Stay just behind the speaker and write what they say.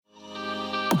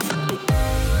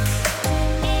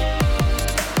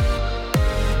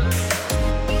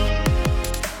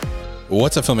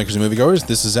What's up, filmmakers and moviegoers?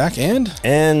 This is Zach And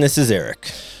this is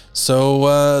Eric.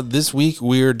 So this week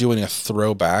we're doing a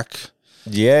throwback.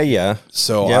 Yeah.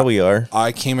 So we are.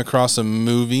 I came across a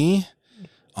movie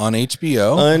on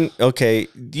HBO. Okay,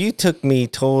 you took me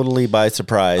totally by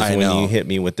surprise I when know. you hit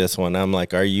me with this one. I'm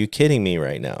like, are you kidding me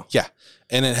right now? Yeah.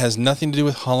 And it has nothing to do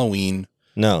with Halloween,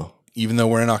 No. even though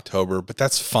we're in October, but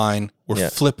that's fine. We're Yeah.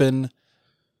 flipping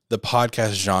the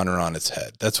podcast genre on its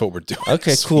head. That's what we're doing.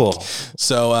 Okay, this cool. week.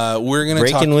 So we're going to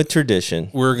Breaking with tradition.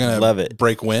 We're going to love it.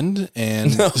 break wind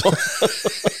and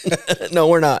No,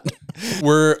 we're not.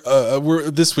 we're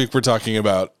this week we're talking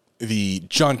about the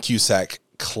John Cusack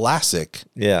classic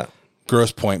Yeah.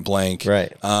 Grosse Pointe Blank.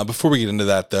 Right. Before we get into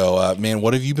that though, man,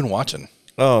 what have you been watching?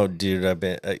 Oh, dude, I've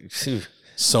been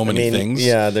So many things.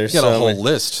 Yeah, there's you got a so whole many.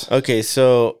 list. Okay,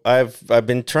 so I've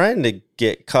been trying to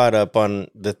get caught up on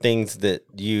the things that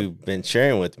you've been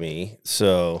sharing with me.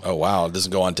 So Oh wow, it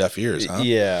doesn't go on deaf ears, huh?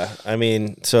 yeah, I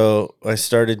mean, so I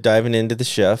started diving into The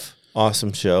Chef.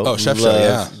 Awesome show. Oh, Chef show,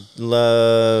 yeah.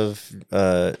 Love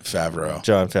Favreau.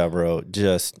 Jon Favreau,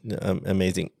 just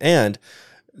amazing. And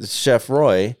Chef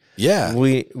Roy, Yeah.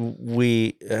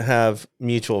 we have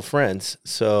mutual friends,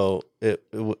 so it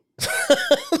look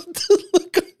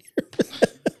on your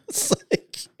face,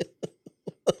 like,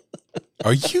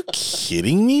 Are you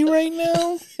kidding me right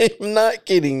now? I'm not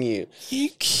kidding you. Are you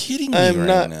kidding me I'm right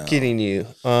not now? kidding you.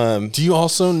 Do you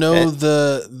also know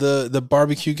the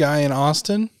barbecue guy in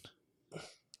Austin?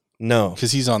 No.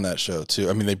 Because he's on that show too.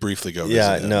 I mean, they briefly go visit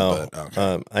Yeah, him, no. but,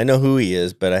 okay. I know who he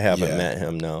is, but I haven't Yeah. met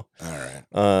him. No. All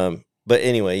right. But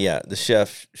anyway, yeah, the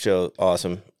Chef show,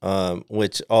 awesome.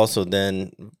 Which also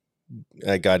then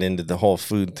I got into the whole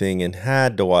food thing and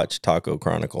had to watch Taco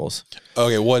Chronicles.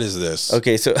 Okay, what is this?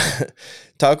 Okay, so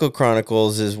Taco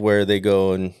Chronicles is where they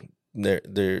go and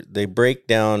they break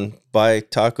down by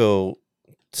taco,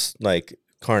 like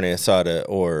carne asada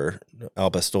or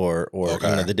al pastor or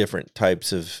Okay. the different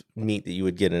types of meat that you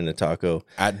would get in a taco.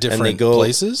 At And they different go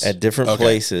places? at different Okay.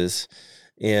 places,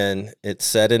 and it's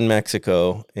set in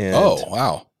Mexico. And Oh,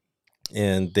 wow.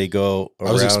 and they go around.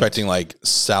 I was expecting like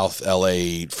South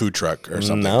LA food truck or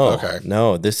something. No, Okay.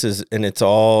 no, this is, and it's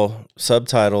all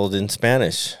subtitled in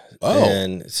Spanish. Oh.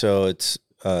 And so it's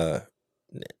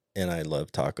and I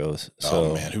love tacos.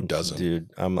 So, Oh, man, who doesn't? dude?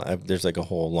 There's like a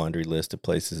whole laundry list of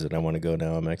places that I want to go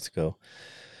now in Mexico.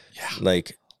 Yeah.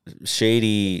 Like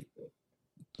shady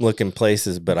looking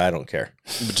places, but I don't care.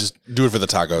 But just do it for the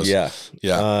tacos. Yeah.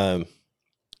 Yeah.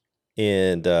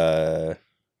 And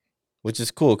which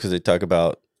is cool because they talk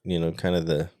about, kind of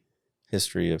the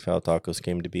history of how tacos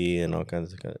came to be and all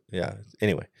kinds of, yeah.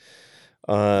 Anyway.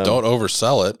 Don't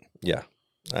oversell it. Yeah.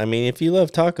 I mean, if you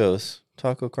love tacos,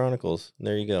 Taco Chronicles,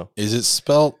 there you go. Is it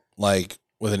spelt like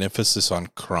with an emphasis on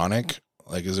chronic?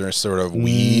 Like, is there a sort of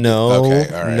weed? No.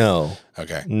 Okay. All right. No.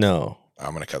 Okay. No.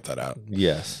 I'm going to cut that out.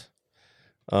 Yes.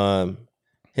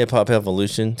 Hip Hop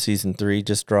Evolution Season 3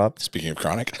 just dropped. Speaking of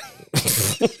chronic.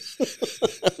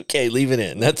 Okay, leave it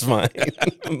in. That's fine.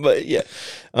 But yeah.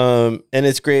 And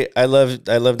it's great. I love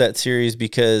that series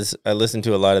because I listened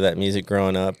to a lot of that music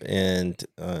growing up, and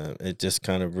it just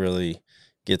kind of really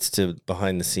gets to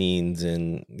behind the scenes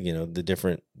and, the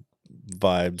different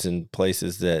vibes and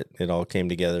places that it all came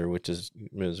together, which was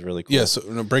really cool. Yeah.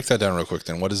 So break that down real quick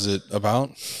then. What is it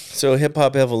about? So Hip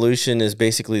Hop Evolution is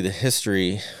basically the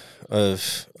history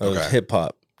of Okay. hip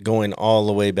hop, going all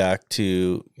the way back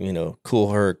to,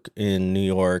 Kool Herc in New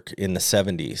York in the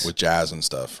 70s. With jazz and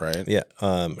stuff, right? Yeah.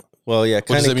 Well, yeah, What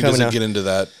kind does of that mean? coming Does it out. get into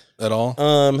that at all?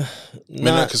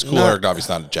 Because Cool Herc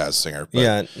obviously not a jazz singer. But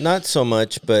Yeah, not so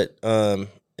much, but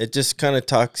it just kind of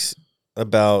talks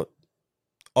about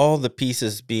all the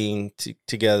pieces being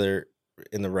together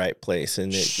in the right place,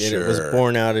 and it was Sure.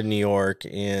 born out of New York,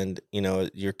 and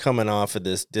you're coming off of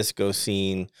this disco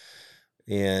scene,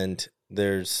 and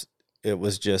it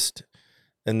was just,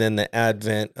 and then the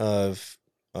advent of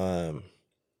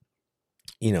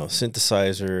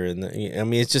synthesizer,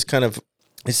 and it's just kind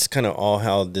of all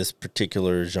how this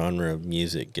particular genre of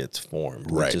music gets formed,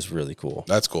 Right. which is really cool.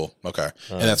 That's cool. Okay.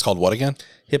 And that's called what again?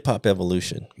 Hip Hop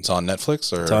Evolution. It's on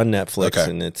Netflix or? It's on Netflix, Okay.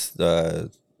 and it's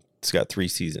got 3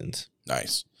 seasons.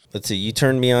 Nice. Let's see. You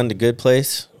turned me on to Good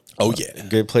Place. Oh yeah.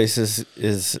 Good Place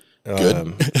is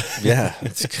Good? yeah,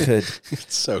 it's good.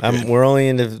 It's so good. We're only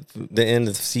into the end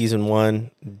of season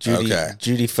 1.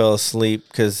 Judy fell asleep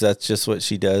because that's just what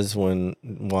she does when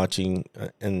watching,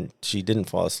 and she didn't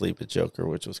fall asleep at Joker,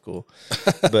 which was cool.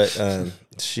 But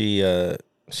she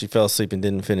fell asleep and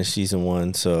didn't finish season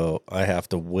 1, so I have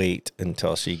to wait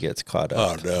until she gets caught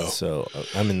up. Oh, no. So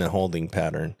I'm in the holding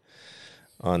pattern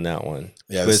on that one.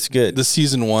 Yeah, but it's good. The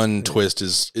season 1 twist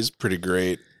is pretty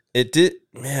great. It did,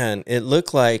 man. It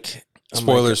looked like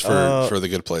Spoilers for The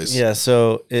Good Place. Yeah,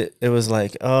 so it was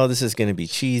like, oh, this is going to be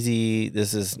cheesy.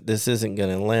 This isn't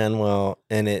going to land well,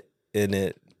 and it.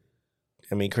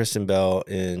 I mean, Kristen Bell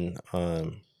in.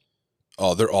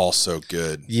 Oh, they're all so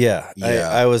good. Yeah.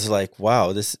 I was like,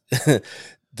 wow, this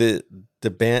the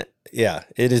band. Yeah,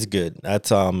 it is good.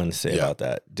 That's all I'm going to say about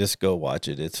that. Just go watch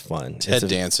it. It's fun. Ted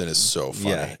Danson is so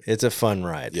funny. Yeah, it's a fun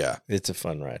ride. Yeah, it's a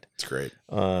fun ride. It's great.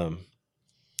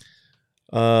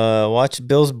 Watch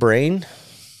Bill's Brain.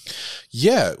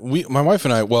 Yeah, my wife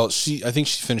and I. Well, I think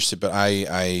she finished it, but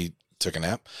I took a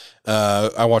nap.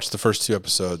 I watched the first 2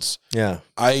 episodes. Yeah,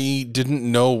 I didn't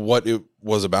know what it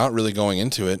was about really going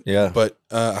into it. Yeah, but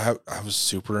I was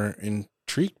super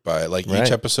intrigued by it. Like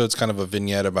each episode's kind of a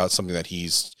vignette about something that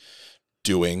he's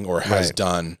doing or has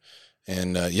done,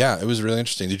 and it was really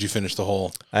interesting. Did you finish the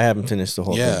whole? I haven't finished the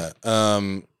whole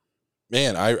thing.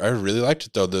 Man, I really liked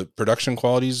it though. The production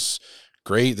quality's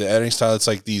great. The editing style, it's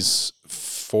like these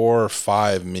 4 or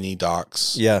 5 mini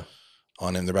docs. Yeah,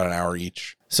 on him. They're about an hour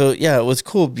each. So yeah, it was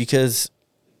cool because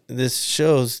this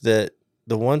shows that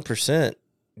the 1%.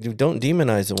 You don't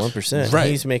demonize the 1%.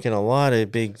 Right. He's making a lot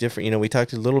of big different. You know, we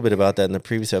talked a little bit about that in the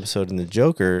previous episode in the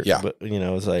Joker. Yeah. But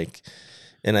it was like,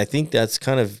 and I think that's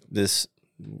kind of this.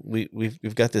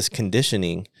 We've got this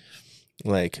conditioning,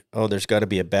 like, oh, there's got to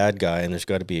be a bad guy and there's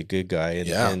got to be a good guy,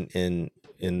 and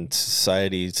in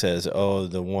society says, oh,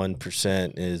 the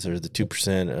 1% is, or the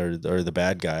 2% are the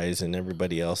bad guys, and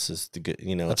everybody else is the good.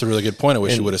 That's a really good point. I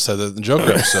wish you would have said that in the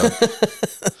Joker episode.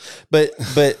 but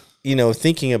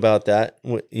thinking about that,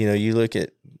 you look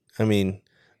at, I mean,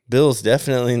 Bill's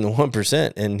definitely in the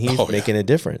 1%, and he's making a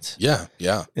difference. Yeah,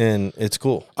 yeah, and it's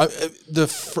cool.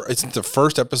 It's the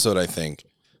first episode, I think,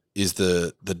 is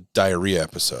the diarrhea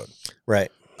episode,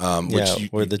 right? Which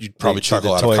you'd probably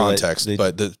chuckle out of context,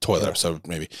 but the toilet episode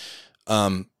maybe.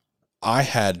 I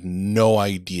had no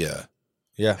idea,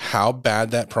 how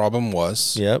bad that problem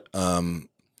was. Yep.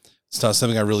 It's not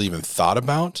something I really even thought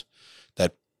about.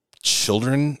 That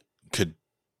children could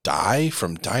die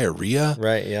from diarrhea,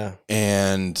 right? Yeah,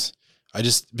 and I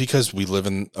just, because we live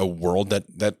in a world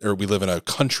or we live in a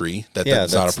country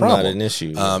that's not a problem, not an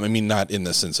issue. I mean, not in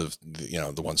the sense of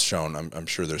the ones shown. I'm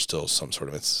sure there's still some sort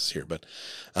of instances here, but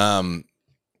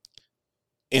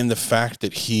in the fact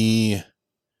that he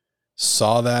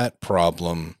saw that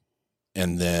problem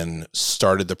and then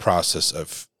started the process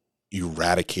of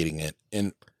eradicating it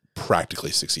and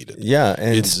practically succeeded. Yeah,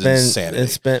 and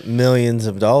spent millions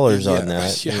of dollars on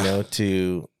that,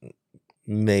 to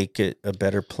make it a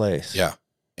better place. Yeah.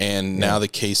 And now the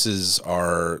cases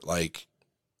are like,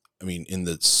 I mean, in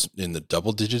the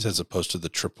double digits as opposed to the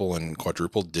triple and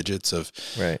quadruple digits of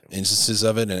instances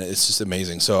of it. And it's just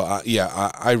amazing. So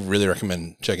I really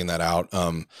recommend checking that out.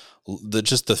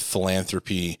 The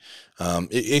philanthropy,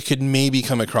 it could maybe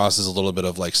come across as a little bit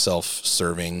of like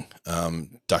self-serving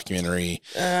documentary.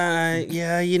 I'm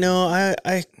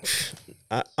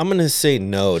going to say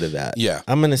no to that. Yeah.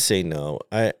 I'm going to say no.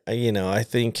 I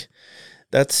think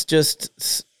that's just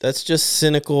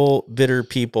cynical, bitter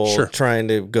people trying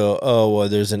to go, oh, well,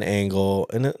 there's an angle.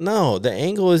 And no, the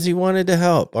angle is he wanted to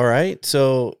help. All right.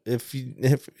 So if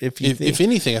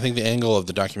anything, I think the angle of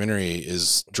the documentary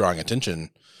is drawing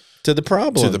attention to the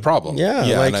problem. Yeah.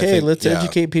 Like, hey, let's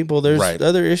educate people. There's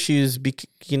other issues,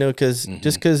 because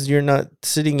just because you're not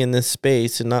sitting in this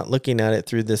space and not looking at it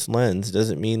through this lens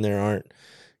doesn't mean there aren't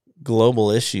global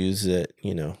issues that,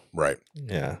 Right.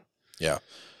 Yeah. Yeah.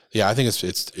 Yeah. I think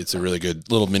it's a really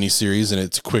good little mini series, and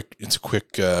it's a quick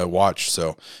watch.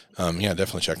 So,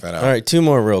 definitely check that out. All right. 2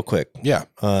 more real quick. Yeah.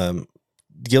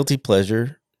 Guilty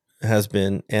pleasure has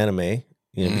been anime.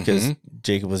 Because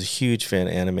Jacob was a huge fan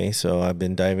of anime, so I've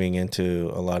been diving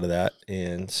into a lot of that.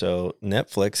 And so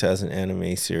Netflix has an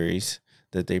anime series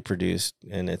that they produced,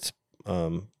 and it's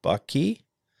Baki,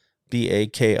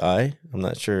 Baki. I'm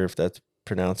not sure if that's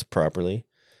pronounced properly,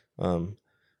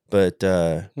 but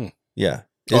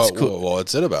it's cool. Well,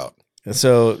 what's it about?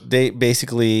 So they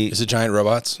basically, is it giant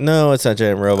robots? No, it's not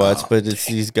giant robots, but it's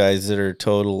these guys that are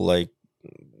total like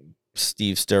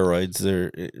Steve steroids.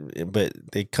 But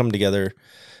they come together.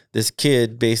 This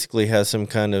kid basically has some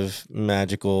kind of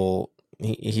magical.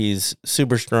 He's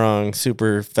super strong,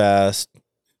 super fast,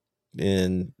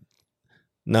 and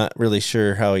not really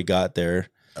sure how he got there.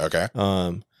 Okay.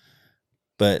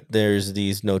 But there's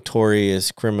these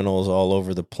notorious criminals all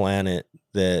over the planet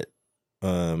that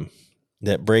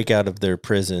break out of their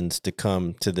prisons to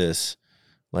come to this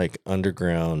like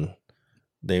underground.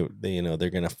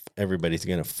 Everybody's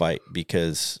gonna fight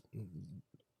because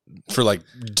For like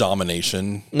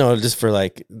domination? No, just for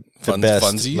like the best,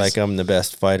 funsies? Like I'm the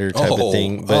best fighter type of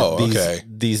thing. But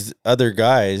these other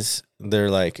guys, they're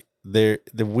like, the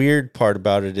weird part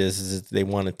about it is they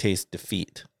want to taste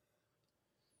defeat,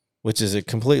 which is a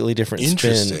completely different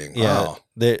spin. Yeah. Wow.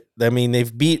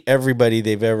 They've beat everybody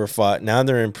they've ever fought. Now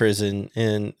they're in prison,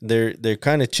 and they're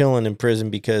kind of chilling in prison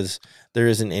because there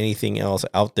isn't anything else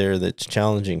out there that's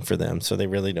challenging for them. So they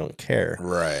really don't care.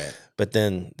 Right. But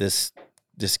then this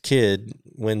kid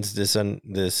wins this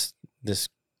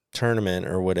tournament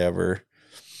or whatever.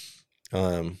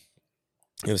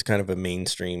 It was kind of a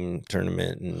mainstream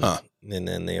tournament, and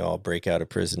then they all break out of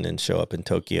prison and show up in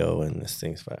Tokyo, and this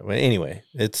thing's fine. But anyway,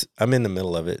 I'm in the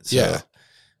middle of it. So, yeah.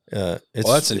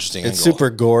 That's interesting. It's super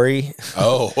gory.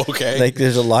 Oh, okay. Like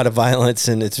there's a lot of violence,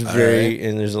 and it's and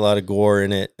there's a lot of gore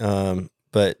in it.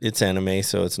 But it's anime,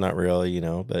 so it's not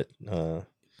real, but,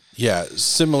 yeah,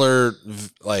 similar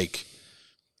like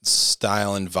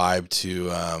style and vibe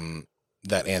to,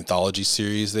 that anthology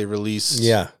series they released.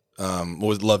 Yeah.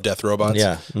 Was Love, Death, Robots?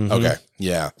 Yeah. Mm-hmm. Okay.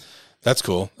 Yeah. That's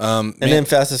cool. And then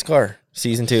Fastest Car,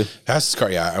 season 2. Fastest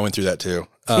Car. Yeah. I went through that too.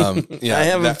 Yeah. I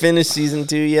haven't finished season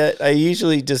 2 yet. I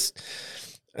usually just,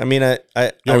 I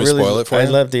really spoil it for you? I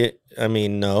love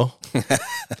no.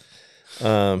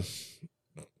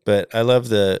 But I love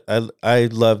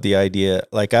the idea.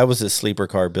 Like I was a sleeper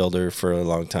car builder for a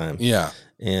long time. Yeah.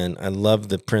 And I love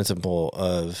the principle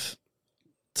of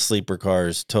sleeper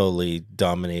cars totally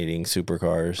dominating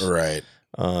supercars. Right.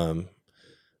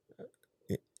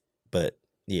 But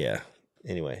yeah.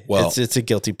 Anyway, well, it's a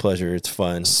guilty pleasure. It's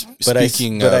fun. But I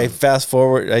fast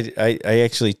forward. I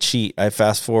actually cheat. I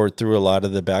fast forward through a lot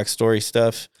of the backstory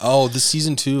stuff. Oh, the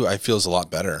season 2 I feel is a lot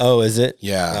better. Oh, is it?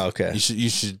 Yeah. Oh, okay. You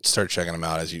should start checking them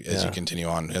out as you continue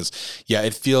on, because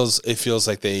it feels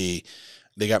like they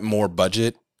got more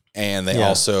budget, and they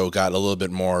also got a little bit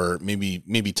more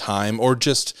maybe time, or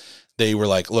just they were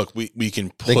like, look, we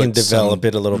can develop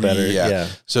it a little better. Yeah.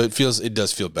 So it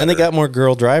does feel better. And they got more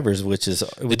girl drivers, which is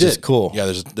cool.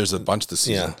 Yeah, there's a bunch this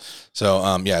season. Yeah. So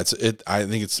I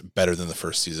think it's better than the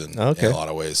first season in a lot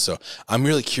of ways. So I'm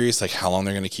really curious like how long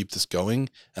they're going to keep this going,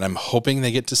 and I'm hoping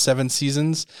they get to 7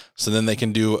 seasons, so then they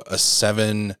can do a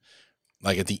 7,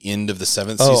 like at the end of the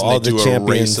 7th season, they do a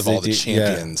race of all the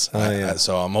champions. Yeah.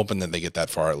 So I'm hoping that they get that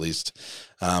far at least.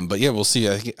 But yeah, we'll see.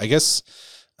 I guess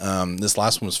this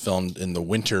last one was filmed in the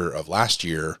winter of last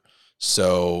year,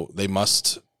 so they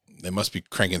must be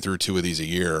cranking through 2 of these a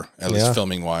year, at least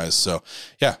filming wise. So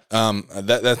yeah,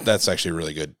 that's actually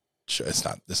really good. It's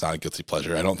not a guilty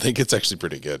pleasure. I don't think it's actually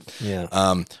pretty good. Yeah.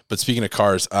 But speaking of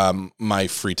cars, my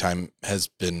free time has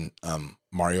been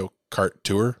Mario Kart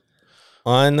Tour.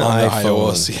 On the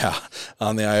iOS,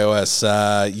 on the iOS.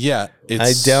 I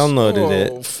downloaded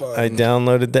it. Fun. I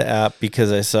downloaded the app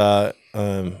because I saw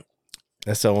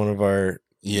one of our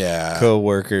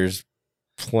co-workers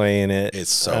playing it.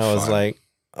 It's so fun. I was like,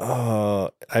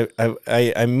 oh,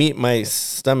 my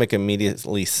stomach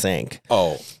immediately sank.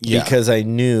 Oh, yeah. Because I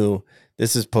knew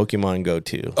this is Pokemon Go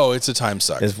 2. Oh, it's a time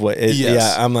suck.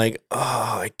 Yeah, I'm like,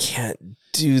 oh, I can't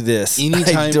do this.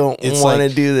 I don't want to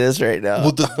do this right now.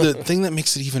 Well, the thing that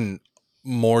makes it even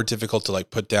more difficult to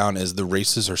like put down is the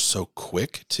races are so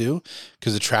quick too,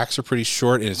 because the tracks are pretty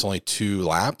short and it's only 2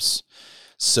 laps.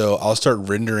 So I'll start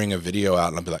rendering a video out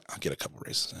and I'll be like, I'll get a couple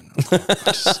races in.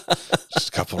 just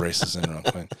a couple races in real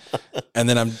quick. And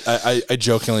then I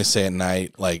jokingly say at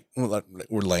night, like we're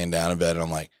laying down in bed and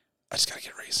I'm like, I just gotta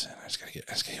get a race in. I just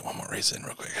gotta get one more race in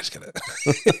real quick. I just gotta,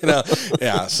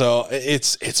 yeah. So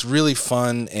it's really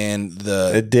fun, and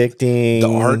addicting.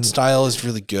 The art style is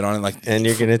really good on it. And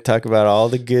you're gonna talk about all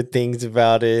the good things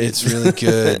about it. It's really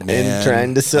good, man. And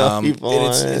trying to sell people.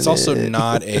 It's also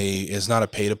not a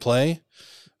pay to play,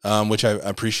 which I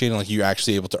appreciate. Like you're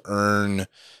actually able to earn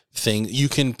things. You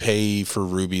can pay for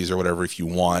rubies or whatever if you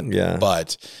want,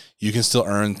 but you can still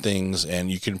earn things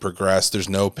and you can progress. There's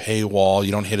no paywall.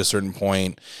 You don't hit a certain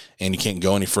point and you can't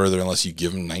go any further unless you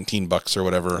give them $19 or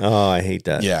whatever. Oh, I hate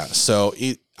that. Yeah. So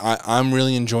I'm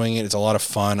really enjoying it. It's a lot of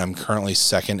fun. I'm currently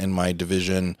 2nd in my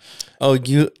division. Oh,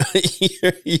 you're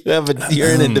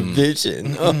in a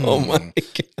division. Oh my God.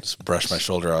 Just brush my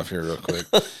shoulder off here real quick.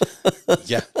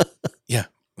 Yeah.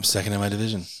 I'm 2nd in my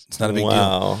division. It's not a big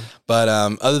deal. But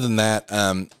other than that,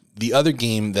 the other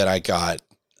game that I got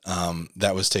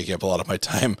that was taking up a lot of my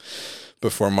time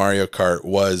before Mario Kart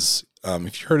was,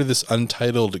 if you heard of this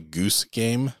Untitled Goose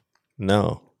Game?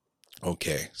 No.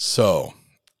 Okay. So,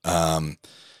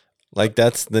 like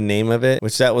that's the name of it,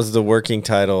 which that was the working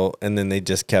title. And then they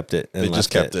just kept it. They just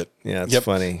kept it. Yeah. It's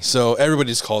funny. So everybody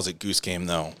just calls it Goose Game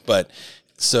though. But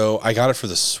so I got it for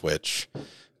the Switch,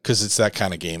 because it's that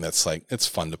kind of game that's like, it's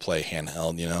fun to play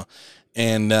handheld, you know?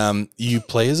 And you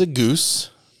play as a goose,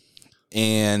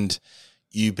 and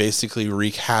you basically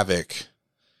wreak havoc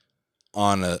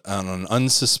on an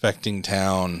unsuspecting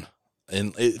town.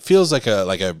 And it feels like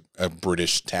a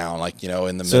British town, like, you know,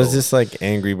 in the middle. So is this like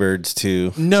Angry Birds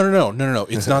 2? No.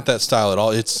 It's not that style at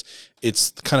all. It's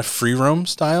kind of free roam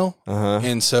style.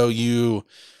 And so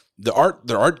the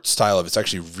art style of it's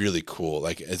actually really cool.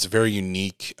 Like, it's very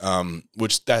unique.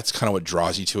 Which that's kind of what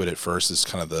draws you to it at first, is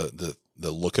kind of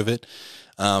the look of it.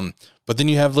 But then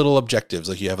you have little objectives,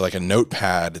 like you have like a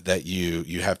notepad that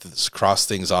you have to cross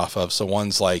things off of. So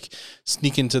one's like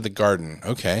sneak into the garden.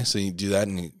 Okay. So you do that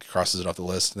and it crosses it off the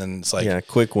list. And then it's like,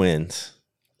 quick wins.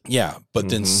 Yeah. But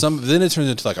then then it turns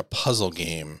into like a puzzle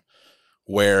game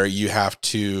where you have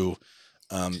to,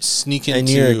 sneak into. And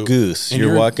you're a goose.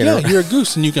 You're walking out. You're a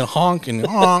goose, and you can honk and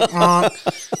honk, honk.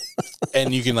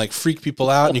 And you can like freak people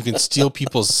out, and you can steal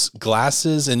people's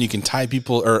glasses, and you can tie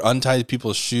people or untie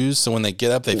people's shoes. So when they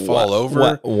get up, they fall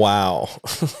over. Wow.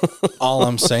 All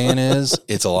I'm saying is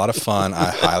it's a lot of fun.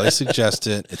 I highly suggest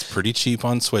it. It's pretty cheap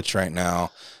on Switch right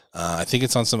now. I think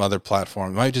it's on some other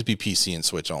platform. It might just be PC and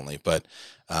Switch only, but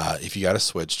if you got a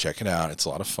Switch, check it out. It's a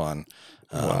lot of fun.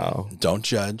 Wow. Don't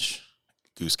judge.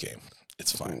 Goose Game.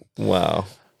 It's fine. Wow.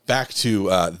 Back to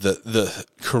the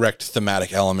correct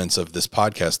thematic elements of this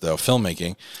podcast, though,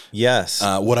 filmmaking. Yes.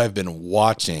 What I've been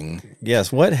watching.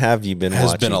 Yes. What have you been watching?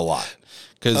 Has been a lot.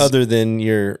 Other than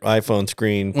your iPhone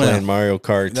screen playing Mario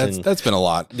Kart. That's been a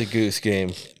lot. The Goose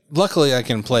Game. Luckily, I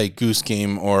can play Goose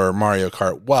Game or Mario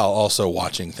Kart while also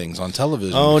watching things on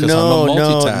television. Oh, no, I'm a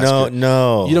multitasker.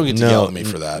 no. You don't get to yell at me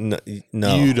for that.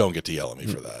 No. You don't get to yell at me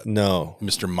for that. No.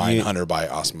 Mr. Mindhunter by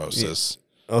osmosis.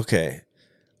 Okay.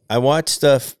 I watch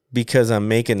stuff because I'm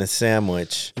making a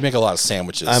sandwich. You make a lot of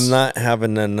sandwiches. I'm not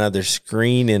having another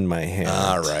screen in my hand.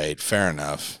 All right. Fair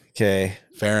enough. Okay.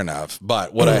 Fair enough.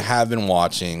 But what I have been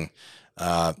watching,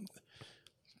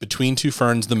 Between Two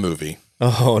Ferns, the movie.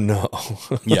 Oh, no.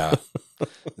 Yeah.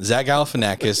 Zach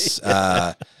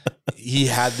Galifianakis, he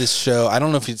had this show. I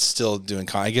don't know if he's still doing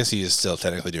I guess he is still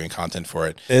technically doing content for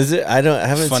it. Is it? I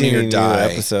haven't Funny seen or a new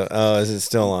Die. episode. Oh, is it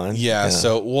still on? Yeah.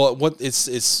 So what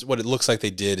it looks like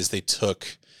they did is they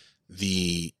took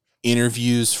the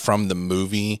interviews from the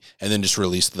movie and then just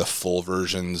released the full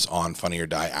versions on Funny or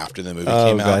Die after the movie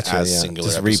came out as singular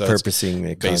just episodes. Repurposing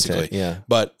the basically. content. Yeah.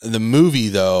 But the movie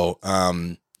though,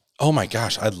 oh my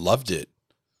gosh, I loved it.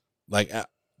 Like,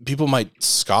 people might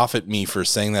scoff at me for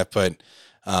saying that, but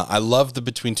I love the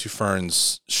Between Two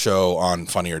Ferns show on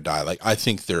Funny or Die. Like, I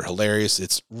think they're hilarious.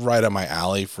 It's right up my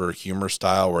alley for humor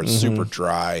style, where it's super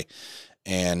dry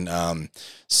and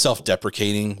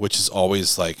self-deprecating, which is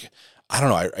always like, I don't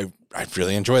know. I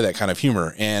really enjoy that kind of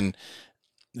humor. And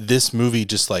this movie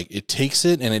just like, it takes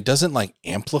it and it doesn't like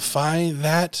amplify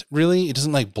that really. It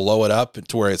doesn't like blow it up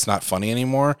to where it's not funny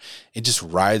anymore. It just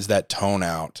rides that tone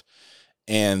out.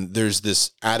 And there's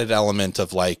this added element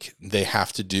of like, they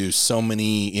have to do so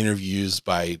many interviews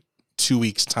by 2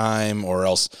 weeks time or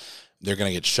else they're going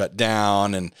to get shut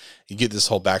down. And you get this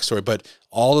whole backstory, but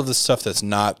all of the stuff that's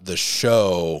not the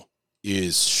show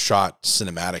is shot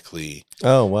cinematically.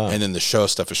 Oh, wow. And then the show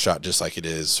stuff is shot just like it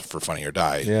is for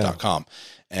funnyordie.com.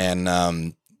 And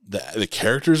the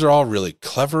characters are all really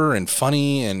clever and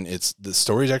funny. And the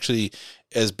story's actually,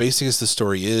 as basic as the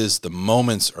story is, the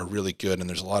moments are really good, and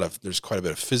there's quite a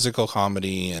bit of physical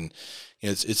comedy, and you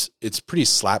know, it's pretty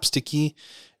slapsticky,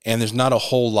 and there's not a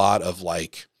whole lot of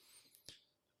like.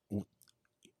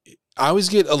 I always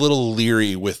get a little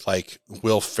leery with like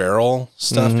Will Ferrell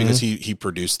stuff because he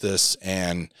produced this,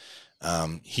 and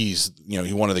he's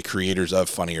he one of the creators of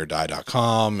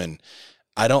funnyordie.com, and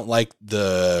I don't like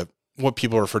what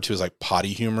people refer to as like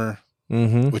potty humor,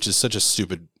 which is such a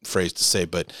stupid phrase to say,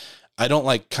 but I don't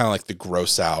like kind of like the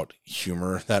gross out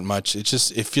humor that much. It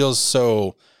feels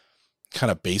so kind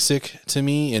of basic to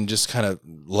me and just kind of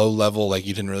low level. Like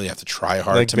you didn't really have to try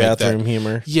hard like to make that bathroom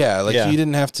humor. Yeah. Like you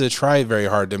didn't have to try very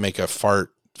hard to make a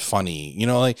fart funny,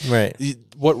 like right.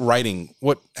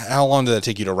 How long did that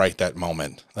take you to write that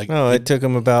moment? Like, it took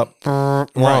them about long.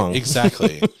 Right.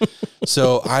 Exactly.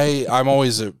 So I'm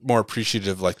always more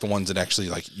appreciative, like the ones that actually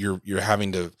like you're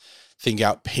having to think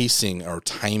out pacing or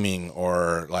timing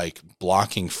or like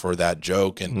blocking for that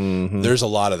joke. And there's a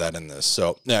lot of that in this.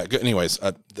 So yeah, anyways,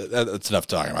 that's enough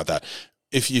talking about that.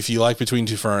 If you like Between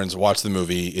Two Ferns, watch the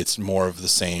movie. It's more of the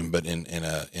same, but in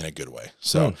a good way.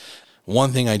 So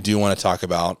one thing I do want to talk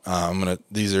about,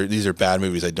 these are bad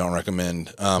movies I don't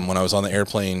recommend. When I was on the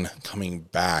airplane coming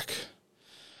back,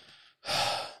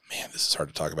 man, this is hard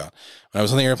to talk about. When I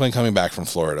was on the airplane coming back from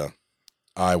Florida,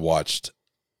 I watched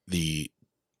the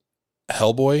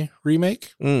Hellboy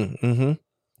remake. Mm-hmm.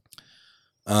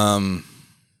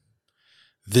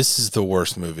 This is the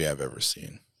worst movie I've ever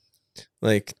seen.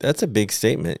 Like, that's a big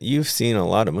statement. You've seen a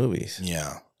lot of movies.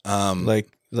 Yeah. Like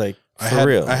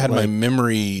real. I had my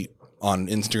memory on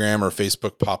Instagram or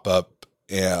Facebook pop up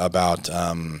about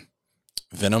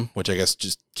Venom, which I guess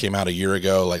just came out a year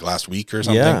ago, like last week or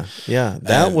something. Yeah.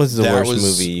 That was the worst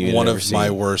movie you've ever seen. One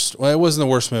of my worst. Well, it wasn't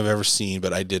the worst movie I've ever seen,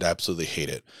 but I did absolutely hate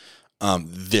it.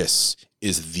 This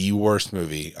is the worst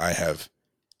movie I have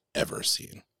ever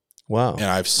seen. Wow. And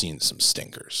I've seen some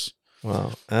stinkers.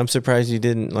 Wow. I'm surprised you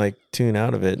didn't like tune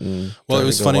out of it. And well, it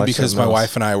was funny because my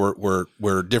wife and I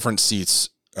were different seats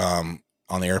on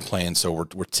the airplane, so we're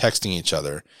texting each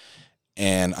other.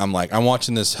 And I'm like, I'm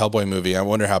watching this Hellboy movie. I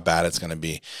wonder how bad it's going to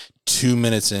be.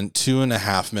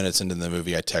 2.5 minutes into the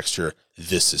movie, I text her,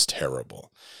 "This is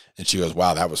terrible." And she goes,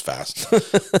 "Wow, that was fast."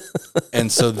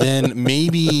 And so then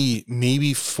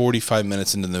maybe 45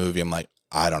 minutes into the movie, I'm like,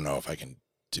 I don't know if I can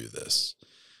do this.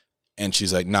 And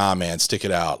she's like, "Nah, man, stick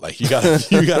it out. Like you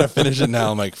gotta finish it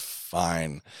now." I'm like,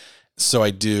 fine. So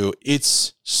I do.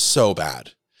 It's so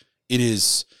bad. It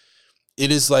is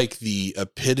like the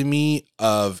epitome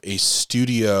of a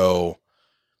studio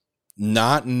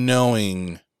not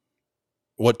knowing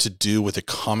what to do with a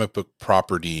comic book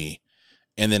property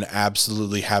and then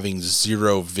absolutely having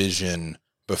zero vision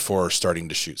before starting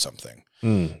to shoot something.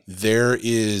 They're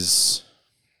just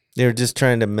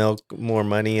trying to milk more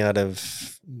money out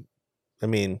of,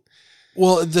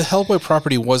 well, the Hellboy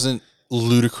property wasn't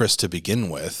ludicrous to begin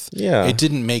with. Yeah. It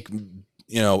didn't make,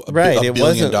 $1 it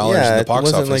billion in the box it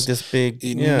wasn't office. Like this big.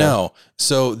 Yeah. No.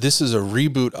 So this is a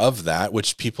reboot of that,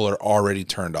 which people are already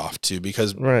turned off to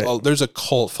because there's a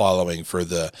cult following for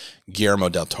the Guillermo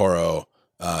del Toro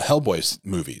Hellboy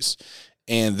movies.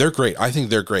 And they're great. I think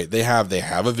they're great. They have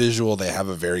a visual. They have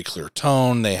a very clear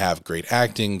tone. They have great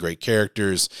acting, great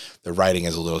characters. The writing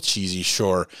is a little cheesy,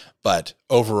 sure. But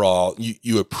overall,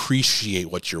 you appreciate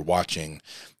what you're watching.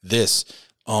 This,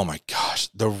 oh my gosh,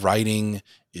 the writing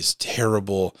is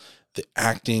terrible. The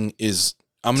acting is...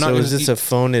 is this a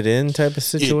phone it in type of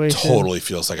situation? It totally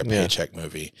feels like a paycheck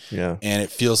movie. Yeah. And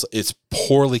it's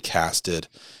poorly casted.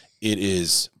 It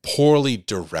is poorly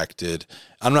directed.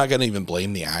 I'm not going to even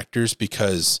blame the actors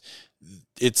because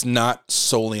it's not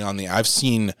solely on I've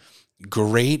seen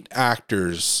great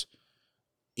actors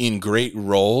in great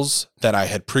roles that I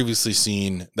had previously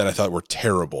seen that I thought were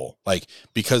terrible, like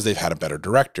because they've had a better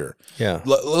director. Yeah.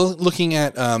 Looking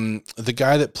at the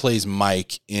guy that plays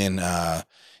Mike in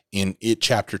It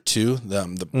Chapter 2,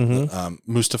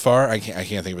 Mustafar, I can't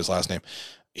think of his last name.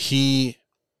 He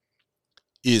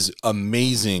is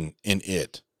amazing in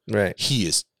It. Right. He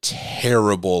is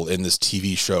terrible in this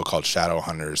TV show called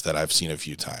Shadowhunters that I've seen a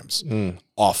few times.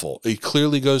 Awful. It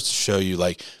clearly goes to show you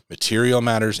like material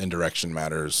matters and direction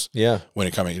matters. Yeah. When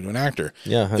it comes to an actor.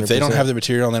 Yeah. 100%. If they don't have the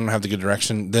material and they don't have the good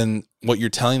direction, then what you're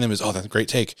telling them is, "Oh, that's a great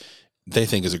take." They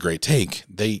think is a great take.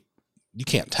 You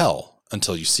can't tell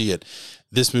until you see it.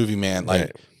 This movie, man,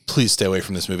 please stay away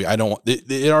from this movie. I don't want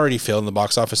it already failed in the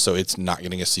box office, so it's not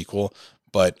getting a sequel.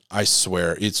 But I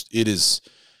swear it is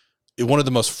one of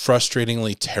the most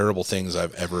frustratingly terrible things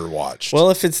I've ever watched. Well,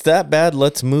 if it's that bad,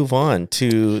 let's move on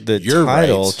to the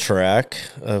title track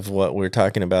of what we're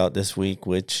talking about this week,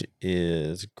 which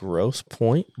is Grosse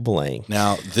Pointe Blank.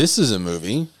 Now, this is a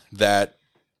movie that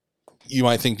you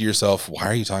might think to yourself, why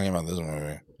are you talking about this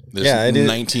movie? This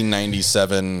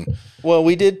 1997. Well,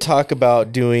 we did talk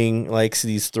about doing like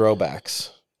these throwbacks.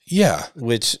 Yeah.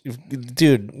 Which,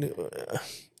 dude,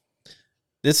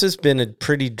 this has been a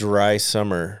pretty dry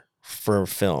summer for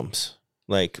films,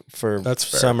 like for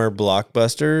summer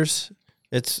blockbusters.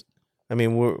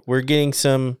 We're getting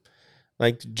some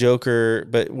like Joker,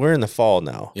 but we're in the fall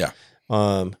now. Yeah.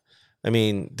 And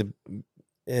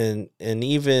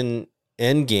even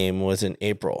Endgame was in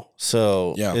April.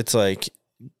 So it's like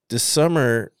the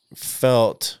summer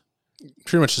felt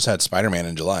pretty much just had Spider-Man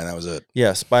in July and that was it.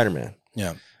 Yeah. Spider-Man.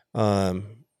 Yeah.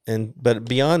 But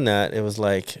beyond that, it was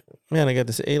like, man, I got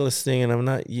this A-list thing, and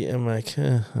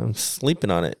I'm sleeping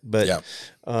on it. But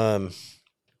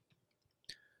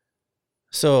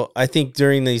so I think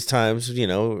during these times,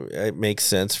 it makes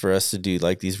sense for us to do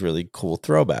like these really cool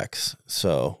throwbacks.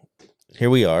 So here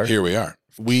we are.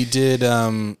 We did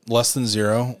Less Than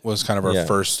Zero was kind of our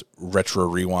first retro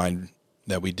rewind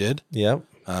that we did. Yep.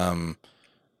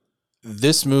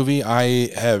 This movie I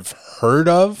have heard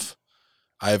of.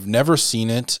 I've never seen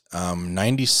it.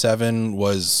 97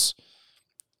 was,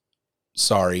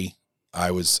 sorry,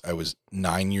 I was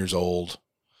 9 years old.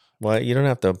 Well, you don't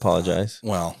have to apologize.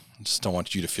 Well, I just don't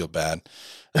want you to feel bad.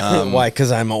 Why?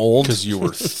 Because I'm old? Because you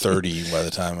were 30 by the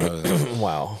time I was.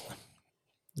 Wow.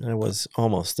 I was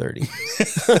almost 30.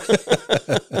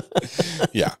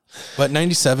 Yeah. But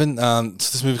 97, so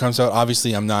this movie comes out.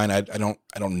 Obviously I'm 9. I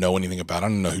don't know anything about it. I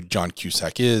don't know who John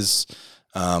Cusack is.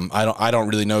 I don't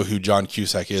really know who John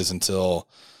Cusack is until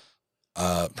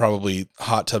probably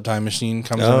Hot Tub Time Machine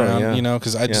comes around, you know,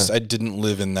 because I didn't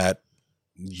live in that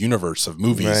universe of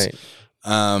movies.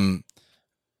 Right.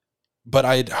 But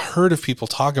I'd heard of people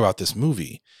talk about this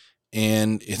movie,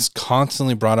 and it's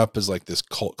constantly brought up as like this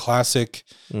cult classic,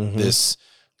 this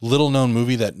little known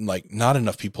movie that like not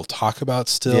enough people talk about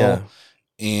still. Yeah.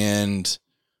 And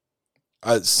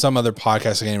some other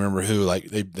podcast, I can't remember who, like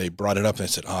they brought it up and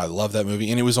they said, "Oh, I love that movie."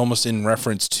 And it was almost in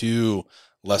reference to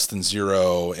Less Than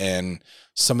Zero and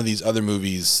some of these other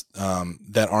movies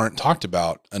that aren't talked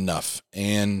about enough.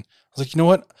 And I was like, you know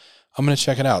what? I'm going to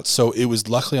check it out. So it was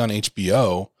luckily on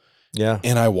HBO. Yeah.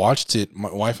 And I watched it, my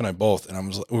wife and I both,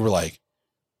 and we were like,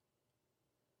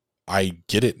 I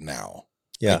get it now.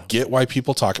 Yeah. I get why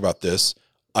people talk about this.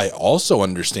 I also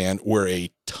understand where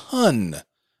a ton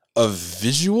of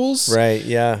visuals, right?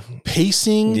 Yeah.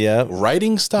 Pacing,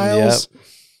 writing styles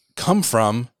come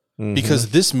from, because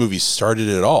this movie started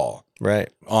it all. Right.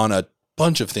 On a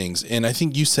bunch of things. And I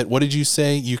think you said, what did you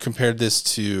say? You compared this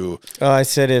to... Oh, I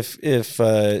said if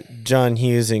John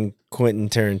Hughes and Quentin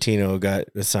Tarantino got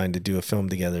assigned to do a film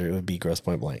together, it would be Grosse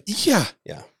Pointe Blank. Yeah.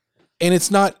 Yeah. And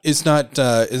it's not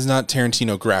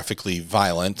Tarantino graphically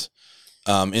violent,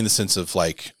 in the sense of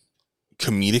like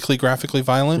comedically graphically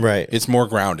violent. Right. It's more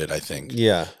grounded, I think.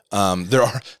 Yeah. There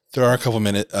are a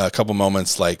couple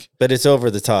moments like, but it's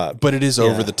over the top. But it is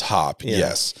over the top. Yeah.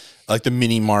 Yes. Like the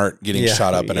mini mart getting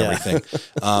shot up and everything.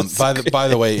 By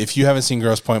the way, if you haven't seen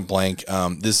Grosse Pointe Blank,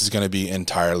 this is going to be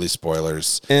entirely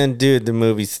spoilers. And dude, the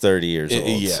movie's 30 years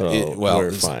old. Yeah. So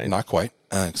we're fine. Not quite.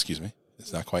 Excuse me.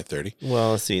 It's not quite 30.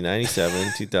 Well, let's see,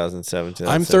 97, 2007,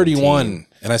 I'm 31,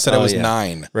 and I said I was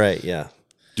 9. Right, yeah.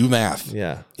 Do math.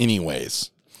 Yeah. Anyways,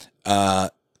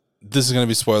 this is going to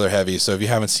be spoiler heavy, so if you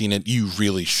haven't seen it, you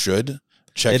really should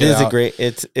check it out.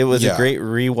 It was a great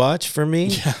rewatch for me.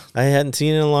 Yeah. I hadn't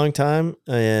seen it in a long time,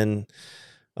 and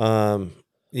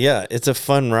it's a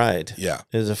fun ride. Yeah.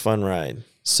 It was a fun ride.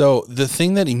 So the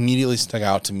thing that immediately stuck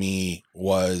out to me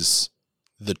was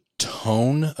the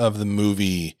tone of the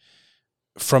movie.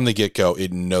 From the get-go,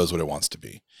 it knows what it wants to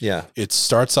be. Yeah. It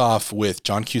starts off with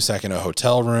John Cusack in a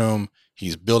hotel room.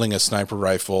 He's building a sniper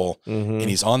rifle, and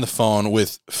he's on the phone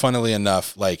with, funnily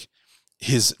enough, like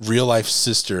his real life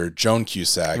sister, Joan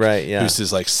Cusack, right? Yeah. Who's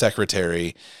his like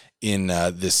secretary in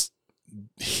this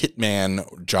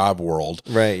hitman job world.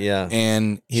 Right. Yeah.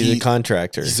 And he's a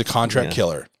contractor. He's a contract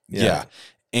killer. Yeah.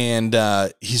 And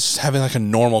he's just having like a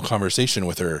normal conversation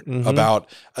with her about,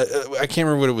 I can't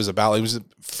remember what it was about. It was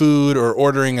food or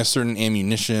ordering a certain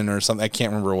ammunition or something. I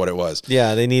can't remember what it was.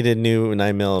 Yeah, they needed new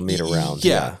 9mm rounds.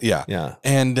 Yeah.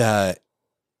 And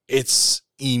it's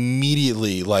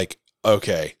immediately like,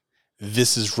 okay,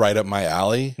 this is right up my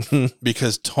alley,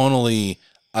 because tonally,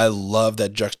 I love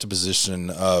that juxtaposition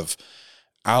of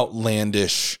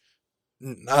outlandish,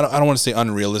 I don't want to say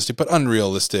unrealistic, but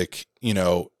unrealistic,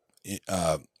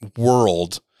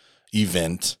 world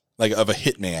event, like of a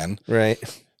hitman,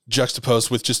 right, juxtaposed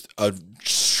with just a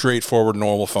straightforward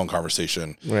normal phone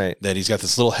conversation, right, that he's got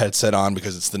this little headset on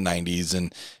because it's the 90s,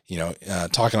 and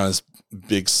talking on his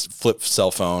big flip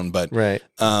cell phone, but right,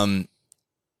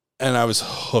 and I was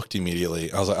hooked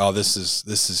immediately. I was like, oh, this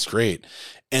is great.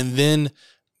 And then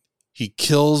he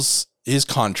kills his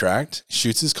contract,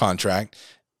 shoots his contract,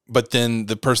 but then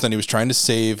the person that he was trying to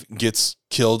save gets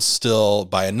killed still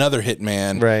by another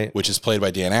hitman, right, which is played by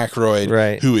Dan Aykroyd,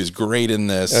 right, who is great in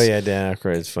this. Oh yeah, Dan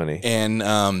Aykroyd is funny. And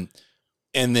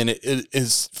then it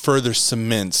is further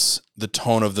cements the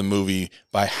tone of the movie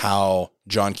by how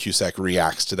John Cusack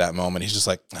reacts to that moment. He's just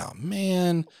like, oh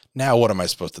man, now what am I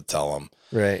supposed to tell him?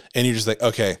 Right. And you're just like,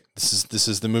 okay, this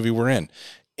is the movie we're in.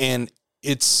 And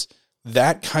it's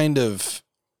that kind of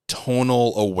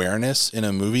tonal awareness in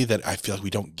a movie that I feel like we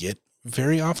don't get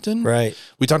very often. Right.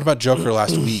 We talked about Joker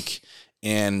last week,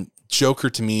 and Joker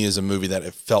to me is a movie that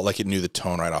it felt like it knew the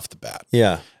tone right off the bat.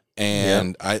 Yeah.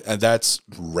 And I that's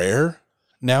rare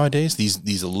nowadays.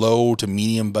 These low to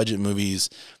medium budget movies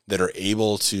that are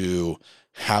able to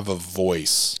have a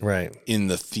voice right in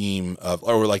the theme of,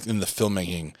 or like in the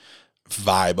filmmaking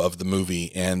vibe of the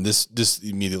movie. And this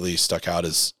immediately stuck out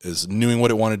as knowing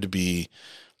what it wanted to be.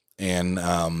 And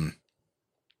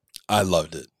I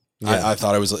loved it. Yeah. I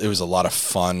thought it was a lot of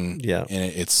fun. Yeah,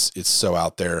 and it's so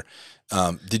out there.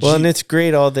 And it's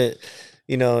great all that,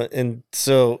 and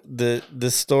so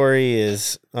the story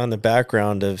is on the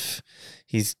background of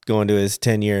he's going to his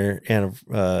 10-year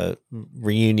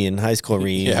reunion, high school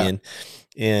reunion,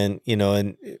 And,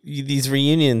 and these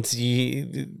reunions,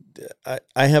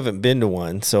 I haven't been to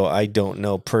one, so I don't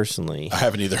know personally. I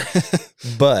haven't either.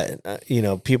 But,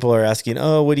 people are asking,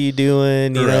 oh, what are you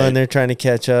doing? And they're trying to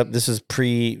catch up. This is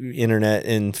pre-internet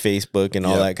and Facebook and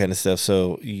all that kind of stuff.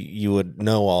 So you would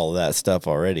know all of that stuff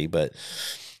already. But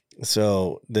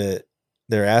so they're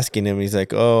asking him, he's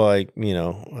like, oh, I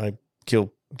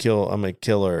I'm a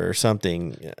killer or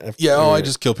something. Yeah. I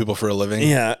just kill people for a living.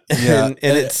 Yeah. And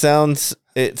it sounds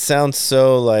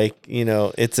so like,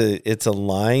 it's a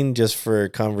line just for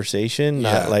conversation,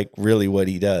 not like really what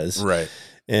he does. Right.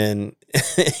 And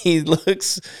he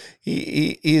looks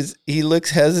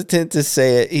hesitant to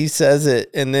say it. He says it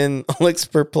and then looks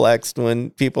perplexed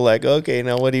when people are like, okay,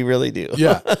 now what do you really do?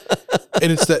 Yeah.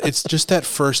 And it's just that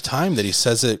first time that he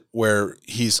says it where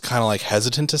he's kind of like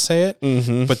hesitant to say it,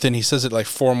 but then he says it like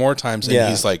 4 more times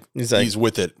and he's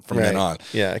with it from then on.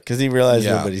 Yeah. Cause he realized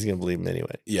nobody's going to believe him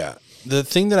anyway. Yeah. The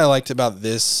thing that I liked about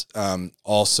this,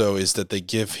 also is that they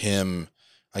give him,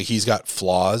 like, he's got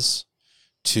flaws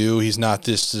too. He's not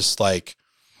this just like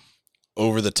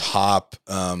over the top,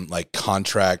 like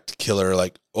contract killer,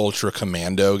 like ultra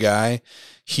commando guy.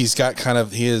 He's got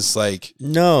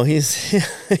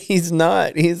he's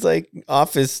not. He's like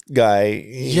office guy.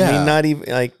 Yeah. I mean, not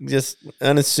even like just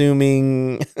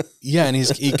unassuming. Yeah. And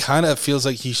he kind of feels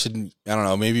like he should, I don't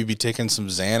know, maybe be taking some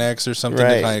Xanax or something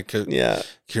to kind of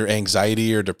cure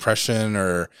anxiety or depression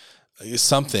or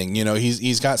something.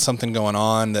 He's got something going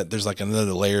on that there's like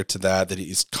another layer to that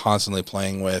he's constantly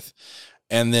playing with.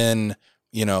 And then,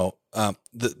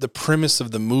 the premise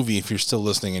of the movie, if you're still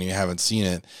listening and you haven't seen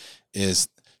it, is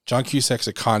John Cusack's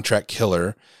a contract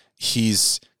killer.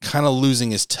 He's kind of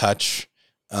losing his touch,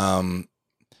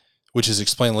 which is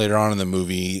explained later on in the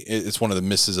movie. It's one of the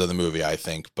misses of the movie, I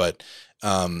think. But,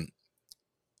 and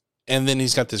then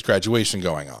he's got this graduation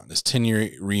going on, this senior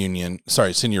reunion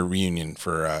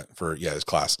for his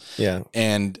class. Yeah.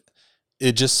 And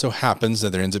it just so happens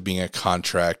that there ends up being a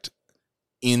contract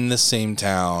in the same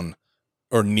town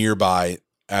or nearby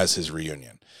as his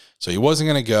reunion. So he wasn't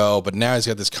going to go, but now he's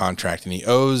got this contract and he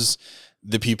owes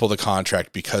the people the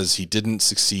contract because he didn't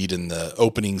succeed in the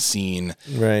opening scene.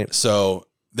 Right. So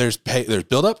there's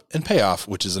build up and payoff,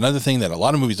 which is another thing that a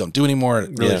lot of movies don't do anymore.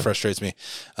 It really frustrates me.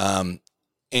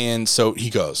 And so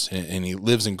he goes and he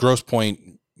lives in Grosse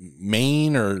Pointe,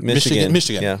 Maine or Michigan.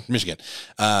 Yeah. Michigan.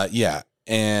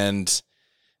 And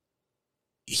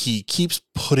he keeps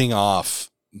putting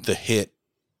off the hit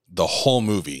the whole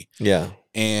movie. Yeah.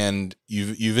 And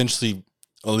you eventually,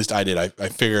 at least I did, I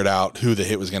figured out who the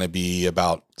hit was going to be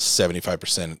about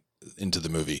 75% into the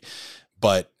movie,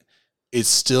 but it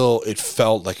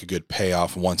felt like a good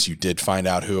payoff once you did find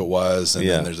out who it was. And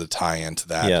then there's a tie into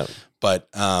that. Yeah. But,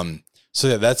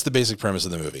 so that's the basic premise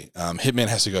of the movie. Hitman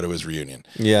has to go to his reunion.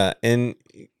 Yeah. And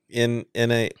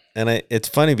it's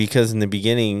funny because in the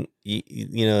beginning,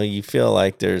 you feel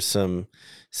like there's some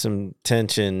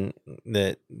tension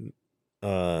that,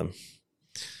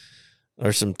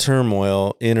 or some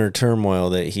inner turmoil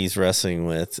that he's wrestling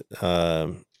with.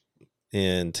 And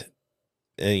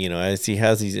as he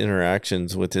has these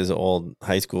interactions with his old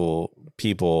high school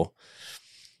people,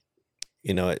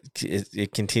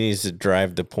 it continues to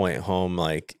drive the point home.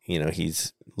 Like,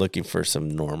 he's looking for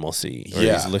some normalcy, or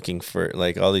he's looking for,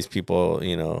 like, all these people,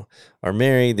 are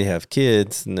married, they have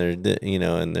kids, and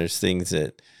and there's things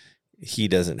that he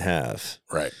doesn't have.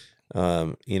 Right.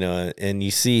 And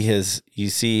you see his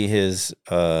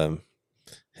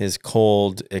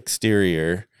cold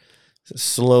exterior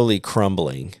slowly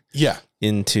crumbling. Yeah.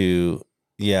 Into,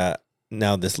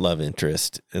 now this love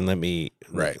interest, and let me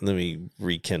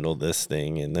rekindle this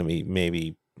thing, and let me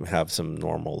maybe have some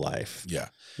normal life. Yeah.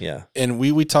 Yeah. And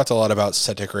we talked a lot about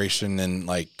set decoration and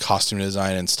like costume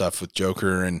design and stuff with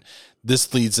Joker. And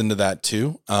this leads into that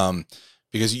too.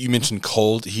 Because you mentioned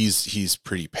cold, he's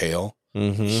pretty pale.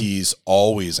 Mm-hmm. He's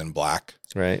always in black.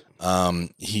 Right.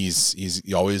 He's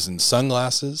always in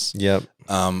sunglasses. Yep.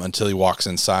 Until he walks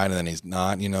inside, and then he's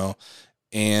not,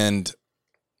 and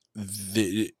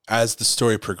as the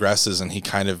story progresses and he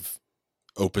kind of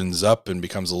opens up and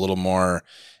becomes a little more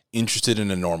interested in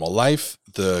a normal life,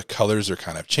 the colors are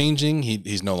kind of changing.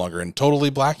 He's no longer in totally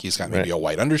black. He's got maybe a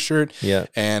white undershirt. Yeah.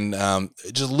 And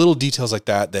just little details like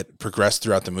that progress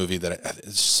throughout the movie that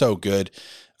it's so good.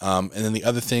 And then the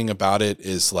other thing about it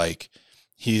is, like,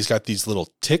 he's got these little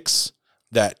tics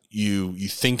that you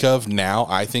think of now.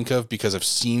 I think of because I've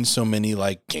seen so many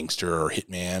like gangster or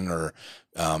hitman or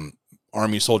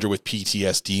army soldier with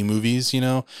PTSD movies,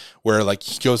 where like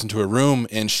he goes into a room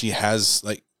and she has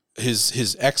like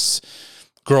his ex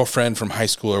girlfriend from high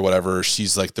school or whatever.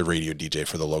 She's like the radio DJ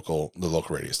for the local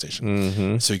radio station.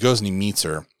 Mm-hmm. So he goes and he meets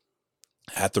her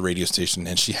at the radio station,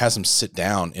 and she has him sit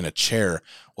down in a chair.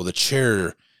 Well, the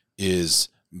chair is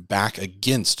back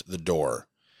against the door.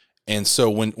 And so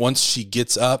once she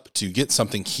gets up to get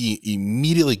something, he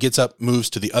immediately gets up, moves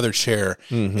to the other chair.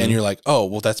 Mm-hmm. And you're like, oh,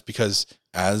 well, that's because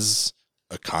as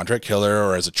a contract killer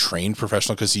or as a trained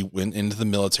professional, because he went into the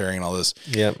military and all this,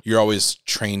 you're always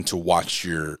trained to watch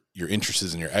your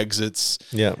entrances and your exits.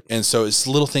 Yeah. And so it's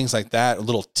little things like that,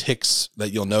 little ticks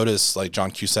that you'll notice, like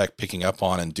John Cusack picking up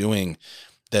on and doing,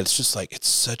 that it's just like, it's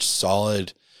such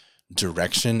solid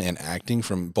direction and acting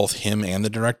from both him and the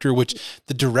director, which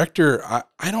the director,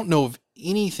 I don't know of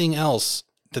anything else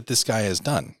that this guy has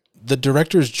done. The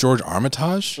director is George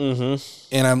Armitage, and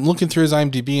I'm looking through his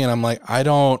IMDb and I'm like, I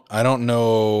don't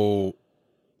know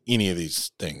any of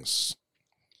these things.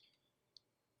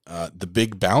 The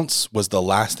Big Bounce was the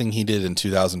last thing he did in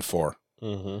 2004.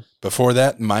 Before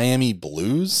that, Miami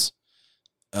Blues,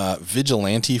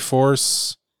 Vigilante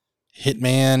Force,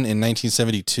 Hitman in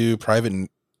 1972, Private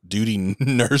Duty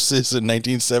Nurses in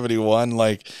 1971.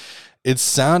 Like, it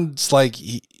sounds like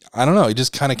I don't know, he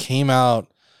just kind of came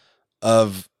out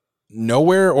of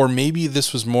nowhere, or maybe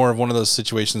this was more of one of those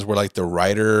situations where like the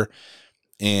writer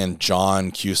and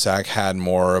John Cusack had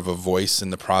more of a voice in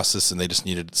the process and they just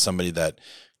needed somebody that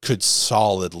could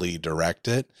solidly direct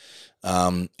it.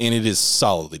 And it is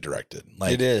solidly directed.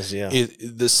 Like, it is, yeah.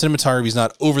 The cinematography is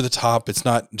not over the top. It's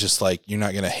not just like, you're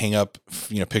not going to hang up,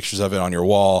 pictures of it on your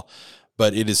wall,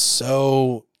 but it is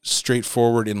so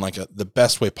straightforward in like the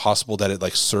best way possible that it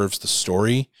like serves the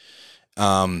story.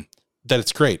 That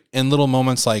it's great. And little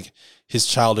moments like his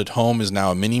childhood home is now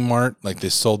a mini mart. Like, they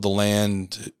sold the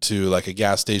land to like a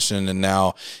gas station, and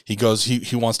now he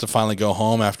wants to finally go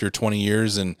home after 20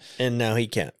 years and now he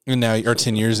can't. And now, or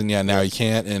 10 years, and now he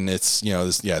can't. And it's,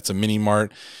 it's a mini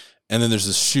mart. And then there's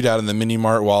this shootout in the mini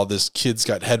mart while this kid's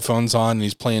got headphones on and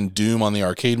he's playing Doom on the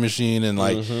arcade machine. And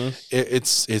like,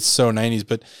 it's so 90s,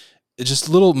 but it's just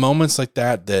little moments like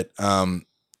that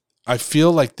I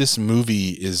feel like this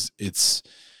movie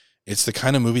it's the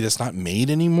kind of movie that's not made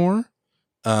anymore,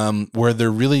 where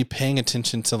they're really paying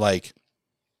attention to like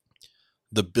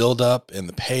the buildup and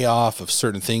the payoff of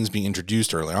certain things being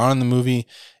introduced early on in the movie.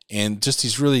 And just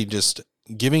he's really just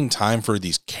giving time for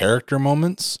these character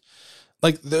moments.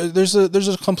 Like there's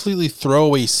a completely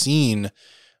throwaway scene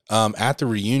at the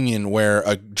reunion where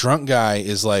a drunk guy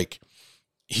is like,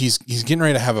 he's getting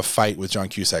ready to have a fight with John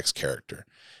Cusack's character.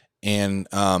 And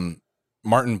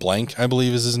Martin Blank, I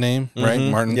believe is his name, right?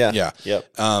 Martin. Yeah.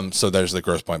 Yep. So there's the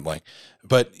Grosse Pointe Blank,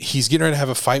 but he's getting ready to have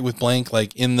a fight with Blank,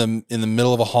 like in the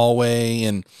middle of a hallway.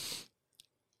 And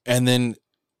then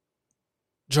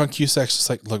John Cusack's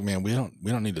just like, look, man, we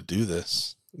don't need to do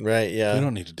this. Right. Yeah. We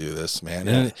don't need to do this, man.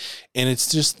 Yeah. And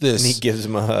it's just this. And he gives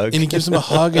him a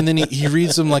hug. And then he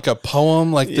reads him like a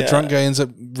poem. Like the drunk guy ends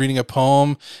up reading a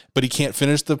poem, but he can't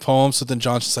finish the poem. So then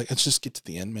John's just like, let's just get to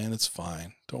the end, man. It's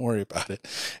fine. Don't worry about it.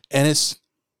 And it's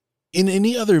in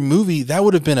any other movie, that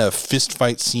would have been a fist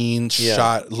fight scene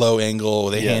shot low angle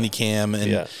with a handy cam.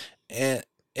 And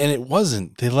it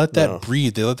wasn't. They let that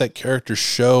breathe. They let that character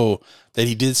show that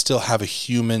he did still have a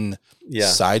human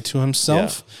side to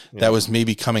himself that was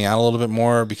maybe coming out a little bit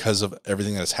more because of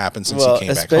everything that's happened since he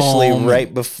came back home. Especially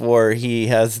right before he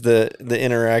has the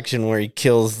interaction where he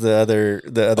kills the other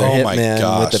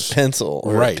hitman with a pencil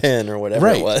or a pen or whatever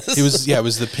it was. It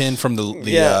was the pen from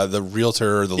the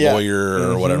realtor or the lawyer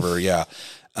or whatever. Yeah.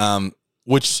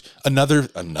 Which another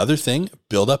thing,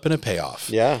 build up and a payoff.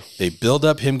 Yeah. They build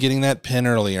up him getting that pen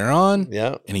earlier on.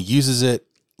 Yeah. And he uses it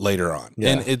later on. Yeah.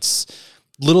 And it's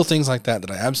little things like that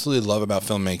I absolutely love about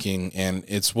filmmaking. And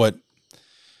it's what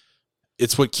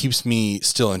keeps me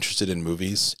still interested in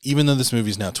movies. Even though this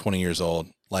movie is now 20 years old,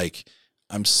 like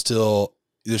there's still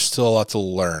a lot to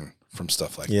learn from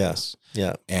stuff like this.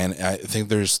 Yeah. And I think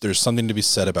there's something to be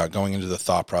said about going into the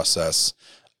thought process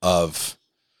of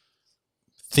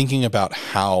thinking about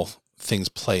how things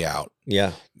play out.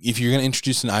 Yeah. If you're going to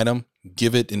introduce an item,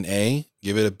 give it an A,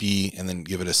 give it a B, and then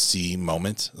give it a C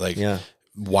moment. Like,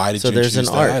 why did you introduce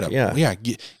that item? Yeah.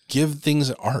 Give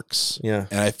things arcs. Yeah.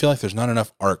 And I feel like there's not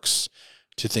enough arcs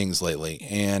to things lately.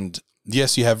 And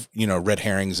yes, you have, red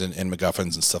herrings and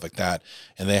MacGuffins and stuff like that,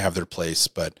 and they have their place,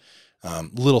 but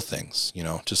little things,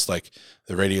 just like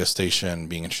the radio station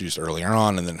being introduced earlier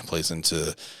on, and then it plays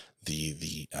into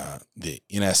the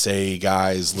NSA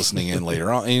guys listening in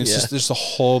later on. And it's just, there's a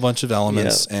whole bunch of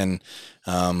elements. And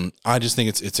I just think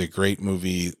it's a great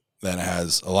movie that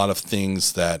has a lot of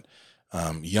things that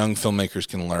Young filmmakers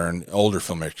can learn, older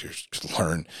filmmakers can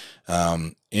learn.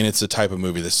 And it's a type of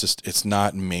movie that's just, it's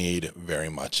not made very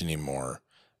much anymore.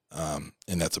 And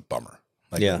that's a bummer.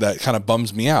 Like that kind of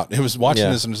bums me out. It was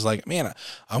watching this and just like, man,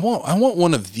 I want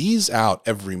one of these out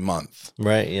every month.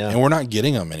 Right. Yeah. And we're not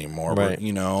getting them anymore. Right.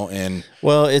 And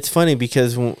well, it's funny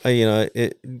because,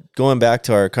 going back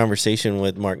to our conversation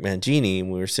with Mark Mangini,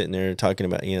 we were sitting there talking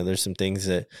about, there's some things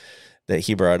that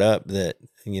he brought up that,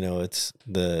 it's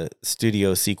the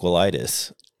studio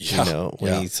sequelitis,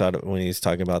 when he's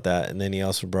talking about that. And then he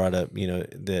also brought up,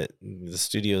 that the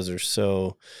studios are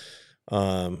so,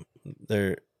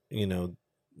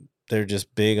 they're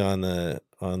just big on the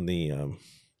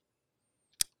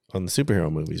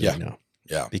superhero movies right now.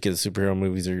 Yeah. Because superhero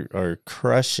movies are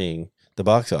crushing the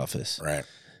box office. Right.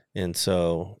 And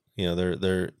so,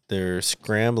 they're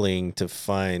scrambling to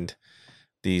find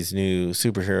these new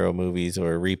superhero movies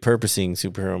or repurposing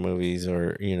superhero movies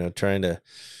or, trying to,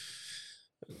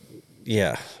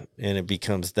 and it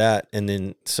becomes that. And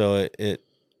then, so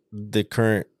the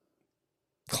current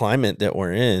climate that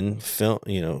we're in, film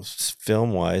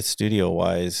wise, studio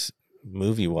wise,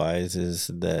 movie wise,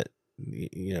 is that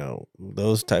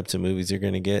those types of movies are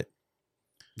going to get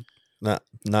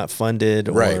not funded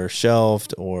or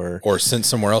shelved or sent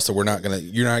somewhere else that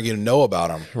you're not gonna know about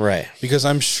them, right? Because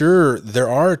I'm sure there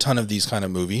are a ton of these kind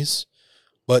of movies,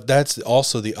 but that's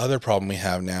also the other problem we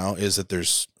have now is that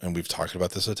and we've talked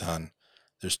about this a ton,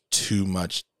 there's too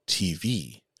much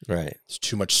TV. Right. There's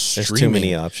too much streaming. There's too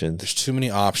many options. There's too many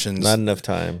options. Not enough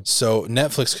time. So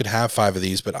Netflix could have 5 of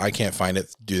these, but I can't find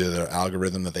it due to the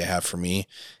algorithm that they have for me.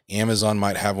 Amazon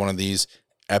might have one of these.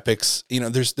 Epix.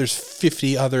 There's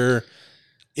 50 other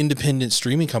independent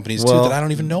streaming companies too that I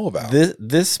don't even know about.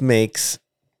 This makes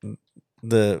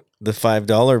the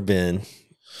 $5 bin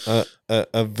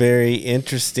a very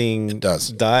interesting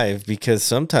dive, because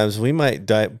sometimes we might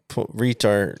reach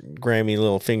our Grammy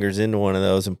little fingers into one of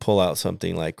those and pull out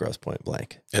something like Grosse Pointe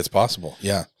Blank. It's possible,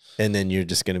 yeah. And then you're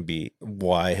just going to be,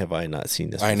 why have I not seen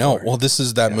this before? I know. Well, this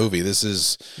is that movie. This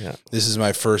is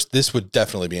my first. This would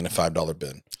definitely be in a $5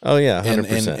 bin. Oh yeah,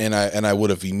 100%. And I would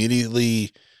have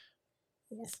immediately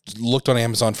looked on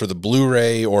Amazon for the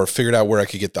Blu-ray or figured out where I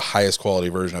could get the highest quality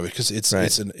version of it, because it's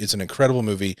an incredible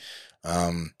movie.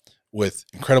 With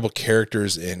incredible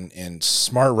characters and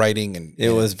smart writing, and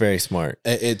it was very smart.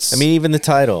 It's, even the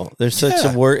title. There's such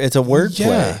a word. It's a wordplay.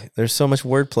 Yeah. There's so much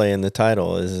wordplay in the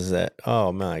title. Is that?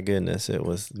 Oh my goodness! It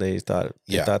was. They thought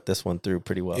this one through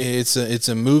pretty well. It's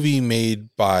a movie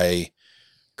made by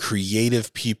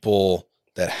creative people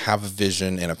that have a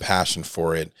vision and a passion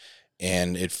for it,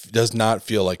 and it does not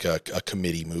feel like a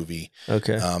committee movie.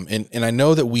 Okay. And I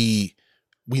know that we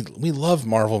love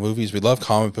Marvel movies. We love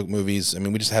comic book movies. I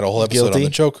mean, we just had a whole episode on the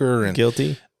Joker and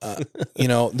Guilty.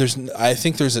 I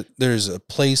think there's a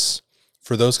place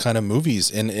for those kind of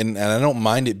movies, and I don't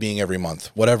mind it being every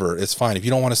month, whatever. It's fine. If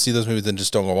you don't want to see those movies, then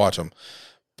just don't go watch them.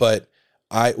 But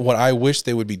what I wish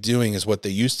they would be doing is what they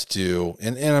used to do.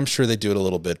 And I'm sure they do it a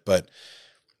little bit, but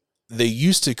they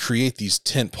used to create these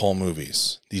tentpole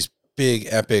movies, these big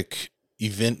epic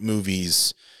event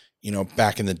movies,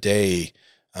 back in the day,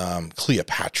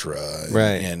 Cleopatra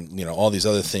and all these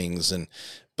other things,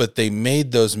 but they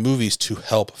made those movies to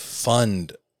help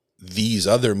fund these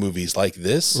other movies like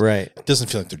this. Right. It doesn't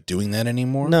feel like they're doing that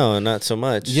anymore. No, not so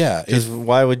much. Yeah. Because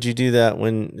why would you do that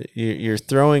when you're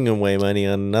throwing away money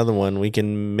on another one? We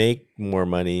can make more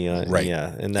money on, right.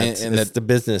 Yeah. And that's the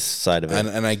business side of it.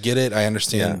 And I get it. I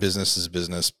understand business is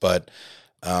business, but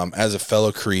as a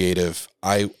fellow creative,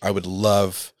 I would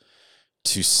love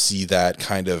to see that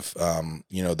kind of,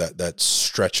 that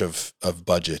stretch of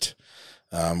budget,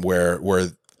 where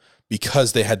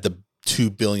because they had the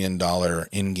 $2 billion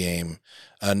in game,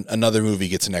 another movie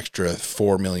gets an extra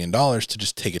 $4 million to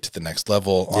just take it to the next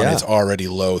level on its already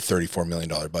low $34 million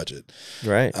budget.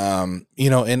 Right.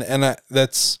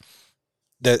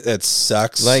 That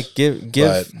sucks. Like give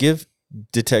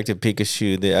Detective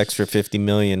Pikachu the extra $50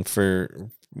 million for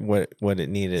what it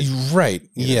needed. Right.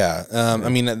 Yeah. I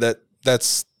mean, that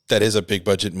is a big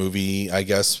budget movie, I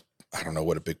guess. I don't know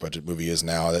what a big budget movie is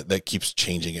now. That keeps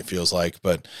changing, it feels like,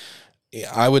 but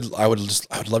I would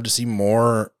love to see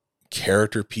more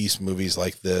character piece movies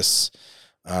like this.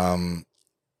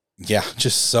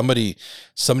 Just somebody.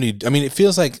 I mean, it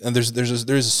feels like there's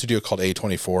a studio called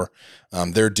A24.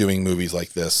 They're doing movies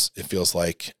like this, it feels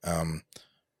like.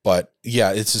 But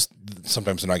yeah, it's just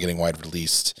sometimes they're not getting wide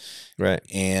released. Right.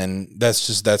 And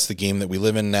that's the game that we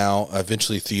live in now.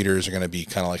 Eventually theaters are going to be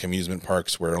kind of like amusement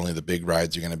parks where only the big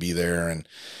rides are going to be there. And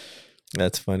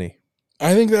that's funny.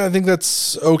 I think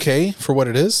that's okay for what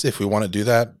it is. If we want to do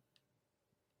that,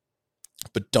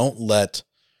 but don't let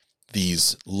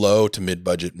these low to mid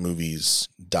budget movies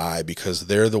die, because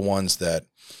they're the ones that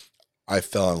I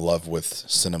fell in love with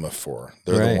cinema for.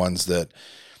 They're the ones that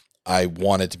I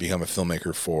wanted to become a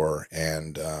filmmaker for.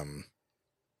 And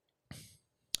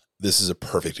this is a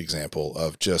perfect example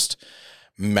of just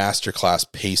masterclass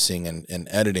pacing and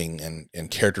editing and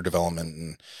character development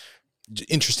and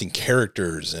interesting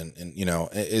characters. And you know,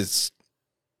 it's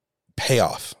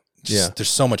payoff. There's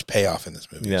so much payoff in this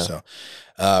movie. Yeah. So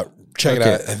check it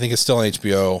out. I think it's still on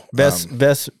HBO.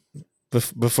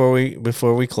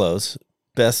 Before we close,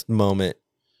 best moment,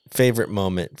 favorite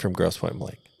moment from Grosse Pointe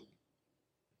Blank.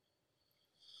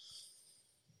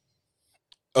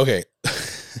 Okay.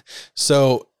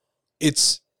 So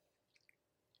it's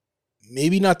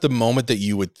maybe not the moment that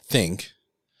you would think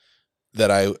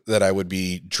that I would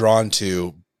be drawn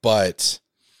to, but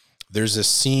there's a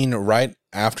scene right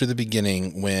after the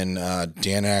beginning when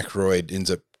Dan Aykroyd ends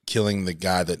up killing the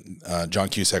guy that John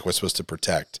Cusack was supposed to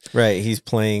protect. Right. He's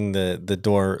playing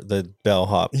the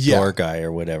bellhop door guy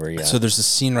or whatever. Yeah. So there's a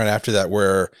scene right after that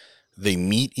where they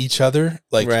meet each other,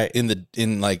 like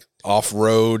in like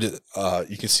off-road.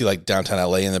 You can see like downtown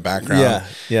LA in the background. Yeah.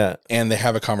 Yeah. And they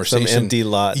have a conversation. Some empty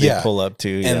lot they pull up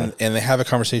to. And they have a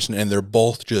conversation, and they're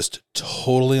both just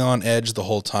totally on edge the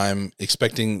whole time,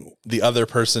 expecting the other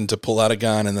person to pull out a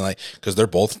gun, and then like, because they're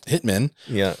both hitmen.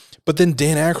 Yeah. But then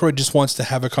Dan Aykroyd just wants to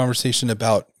have a conversation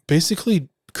about basically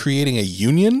creating a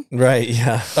union. Right.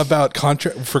 Yeah. About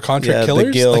contract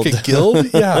killers. Like a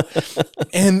guild. Yeah.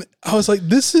 And I was like,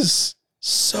 this is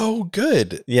so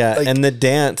good. Yeah. Like, and the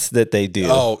dance that they do.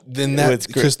 Oh, then that was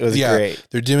great.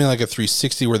 They're doing like a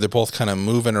 360 where they're both kind of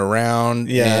moving around.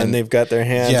 Yeah. And they've got their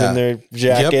hands in their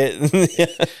jacket.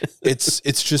 Yep.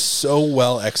 It's just so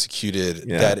well executed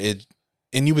that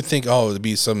and you would think, oh, it'd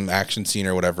be some action scene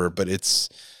or whatever, but it's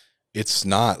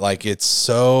not. Like, it's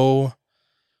so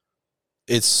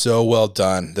well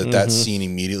done that scene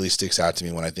immediately sticks out to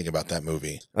me when I think about that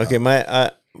movie. Okay.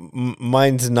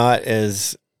 Mine's not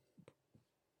as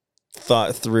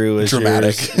thought through as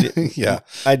dramatic. Yours. Yeah.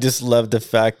 I just love the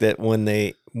fact that when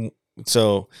the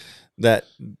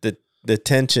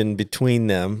tension between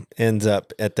them ends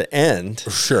up at the end.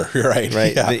 Sure. You're right.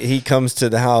 Right. Yeah. He comes to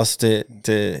the house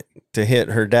to hit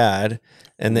her dad.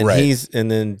 And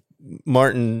then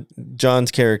Martin,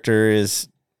 John's character, is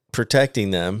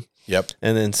protecting them. Yep.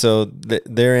 And then so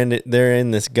they're in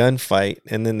this gunfight,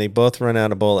 and then they both run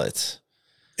out of bullets.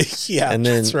 Yeah. And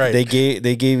then that's right. they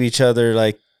gave each other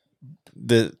like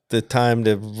the time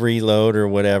to reload or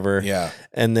whatever. Yeah.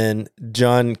 And then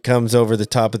John comes over the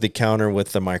top of the counter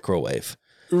with the microwave.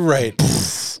 Right.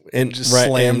 And just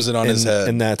slams it on his head.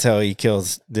 And that's how he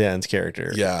kills Dan's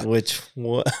character. Yeah. And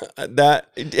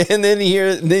then you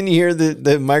hear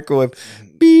the microwave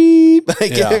beep,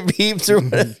 like it beeps or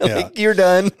whatever. Like, you're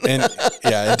done. And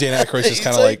Dan Aykroyd's just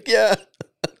kind of like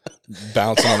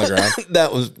bouncing on the ground.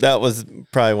 That was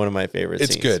probably one of my favorites.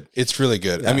 It's scenes. good. It's really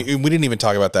good. Yeah. I mean, we didn't even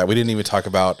talk about that. We didn't even talk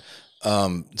about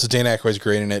so Dan Aykroyd's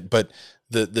great in it, but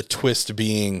the twist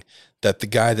being that the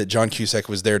guy that John Cusack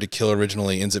was there to kill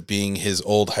originally ends up being his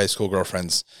old high school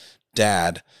girlfriend's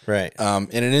dad. Right.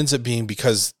 And it ends up being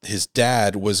because his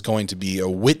dad was going to be a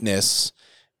witness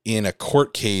in a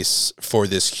court case for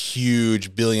this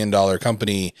huge $1 billion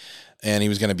company, and he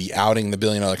was going to be outing the $1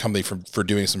 billion company for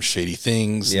doing some shady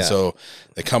things. Yeah. And so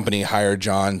the company hired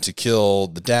John to kill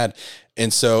the dad.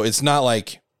 And so it's not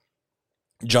like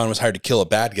John was hired to kill a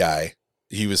bad guy.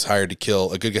 He was hired to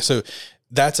kill a good guy. So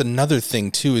that's another thing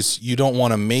too, is you don't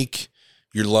want to make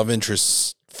your love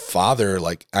interest's father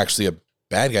like actually a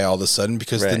bad guy all of a sudden,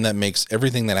 because then that makes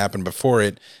everything that happened before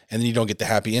it, and then you don't get the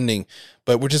happy ending.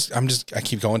 But I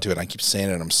keep going to it. I keep saying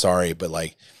it. I'm sorry, but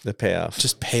like the payoff,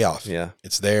 just payoff. Yeah.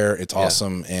 It's there. It's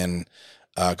awesome. And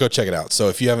go check it out. So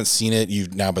if you haven't seen it,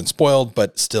 you've now been spoiled,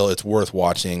 but still it's worth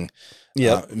watching.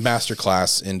 Yeah.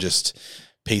 Masterclass in just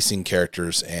pacing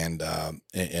characters and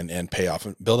payoff,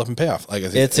 build up and payoff. Like, I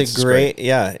think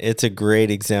it's a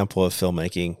great example of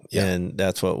filmmaking, and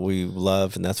that's what we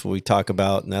love, and that's what we talk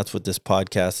about, and that's what this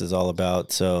podcast is all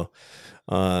about. So,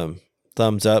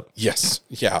 thumbs up. Yes.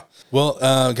 Yeah. Well,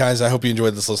 guys, I hope you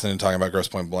enjoyed this listening and talking about Grosse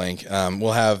Pointe Blank.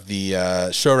 We'll have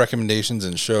the show recommendations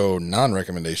and show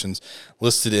non-recommendations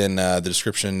listed in the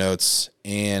description notes.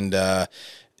 And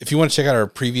if you want to check out our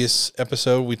previous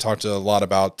episode, we talked a lot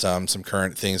about some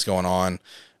current things going on,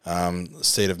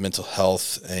 state of mental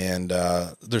health, and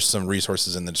there's some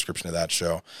resources in the description of that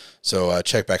show. So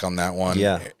check back on that one.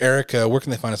 Yeah. Eric, where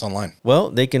can they find us online? Well,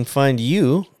 they can find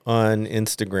you on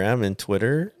Instagram and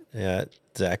Twitter at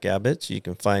Zach Abbott. You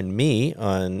can find me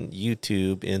on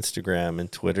YouTube, Instagram,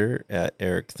 and Twitter at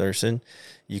Eric Thurston.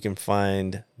 You can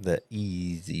find the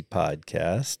Easy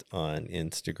Podcast on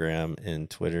Instagram and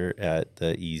Twitter at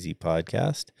the Easy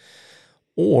Podcast.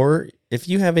 Or if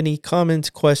you have any comments,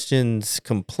 questions,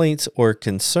 complaints, or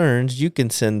concerns, you can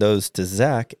send those to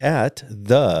Zach at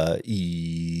the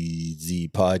Easy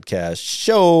Podcast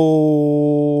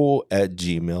Show at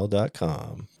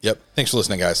gmail.com. Yep. Thanks for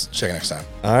listening, guys. Check you next time.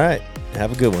 All right.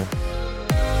 Have a good one.